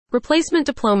Replacement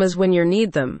diplomas when you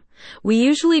need them. We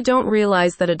usually don't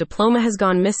realize that a diploma has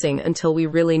gone missing until we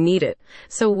really need it,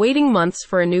 so waiting months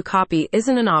for a new copy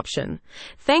isn't an option.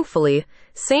 Thankfully,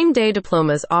 Same-Day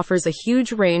Diplomas offers a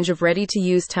huge range of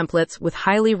ready-to-use templates with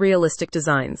highly realistic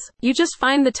designs. You just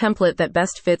find the template that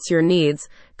best fits your needs,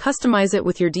 customize it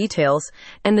with your details,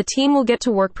 and the team will get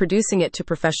to work producing it to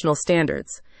professional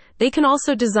standards. They can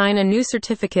also design a new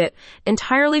certificate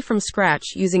entirely from scratch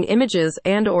using images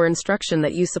and/or instruction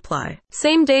that you supply.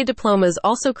 Same-Day Diplomas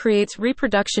also creates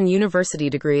reproduction university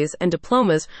degrees and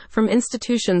diplomas from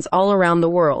institutions all around the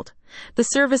world. The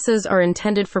services are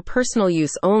intended for personal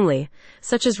use only,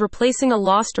 such as replacing a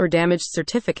lost or damaged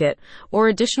certificate, or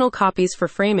additional copies for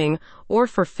framing, or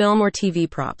for film or TV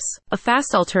props. A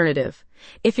fast alternative.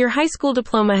 If your high school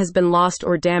diploma has been lost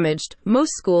or damaged,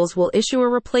 most schools will issue a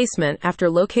replacement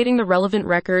after locating the relevant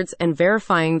records and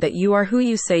verifying that you are who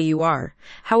you say you are.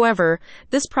 However,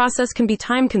 this process can be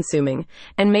time-consuming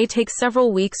and may take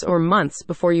several weeks or months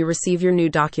before you receive your new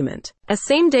document. As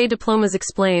Same-Day Diplomas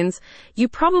explains, you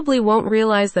probably won't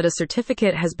realize that a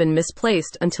certificate has been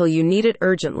misplaced until you need it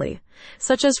urgently,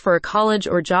 such as for a college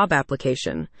or job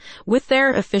application. With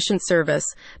their efficient service,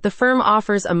 the firm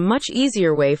offers a much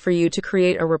easier way for you to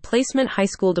create a replacement high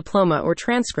school diploma or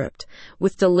transcript,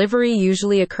 with delivery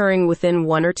usually occurring within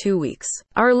 1 or 2 weeks.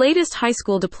 Our latest high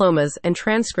school diplomas and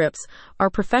transcripts are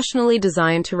professionally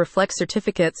designed to reflect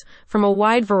certificates from a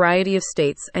wide variety of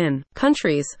states and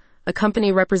countries. A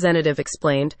company representative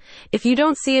explained, "If you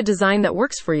don't see a design that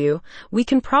works for you, we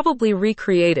can probably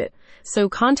recreate it, so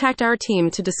contact our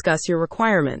team to discuss your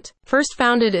requirement." First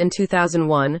founded in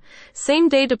 2001,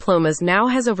 Same-Day Diplomas now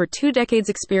has over 2 decades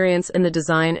experience in the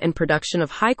design and production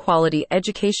of high-quality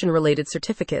education-related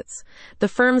certificates. The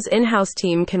firm's in-house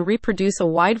team can reproduce a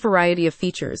wide variety of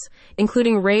features,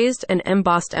 including raised and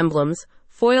embossed emblems,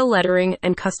 foil lettering,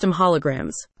 and custom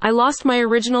holograms. "I lost my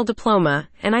original diploma,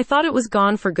 and I thought it was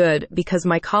gone for good because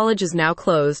my college is now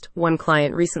closed," one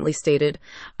client recently stated.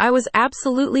 "I was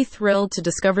absolutely thrilled to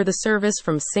discover the service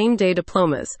from Same-Day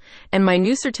Diplomas, and my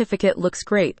new certificate looks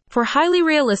great." For highly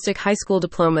realistic high school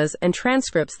diplomas and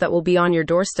transcripts that will be on your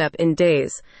doorstep in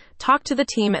days, talk to the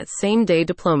team at Same-Day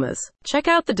Diplomas. Check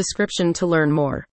out the description to learn more.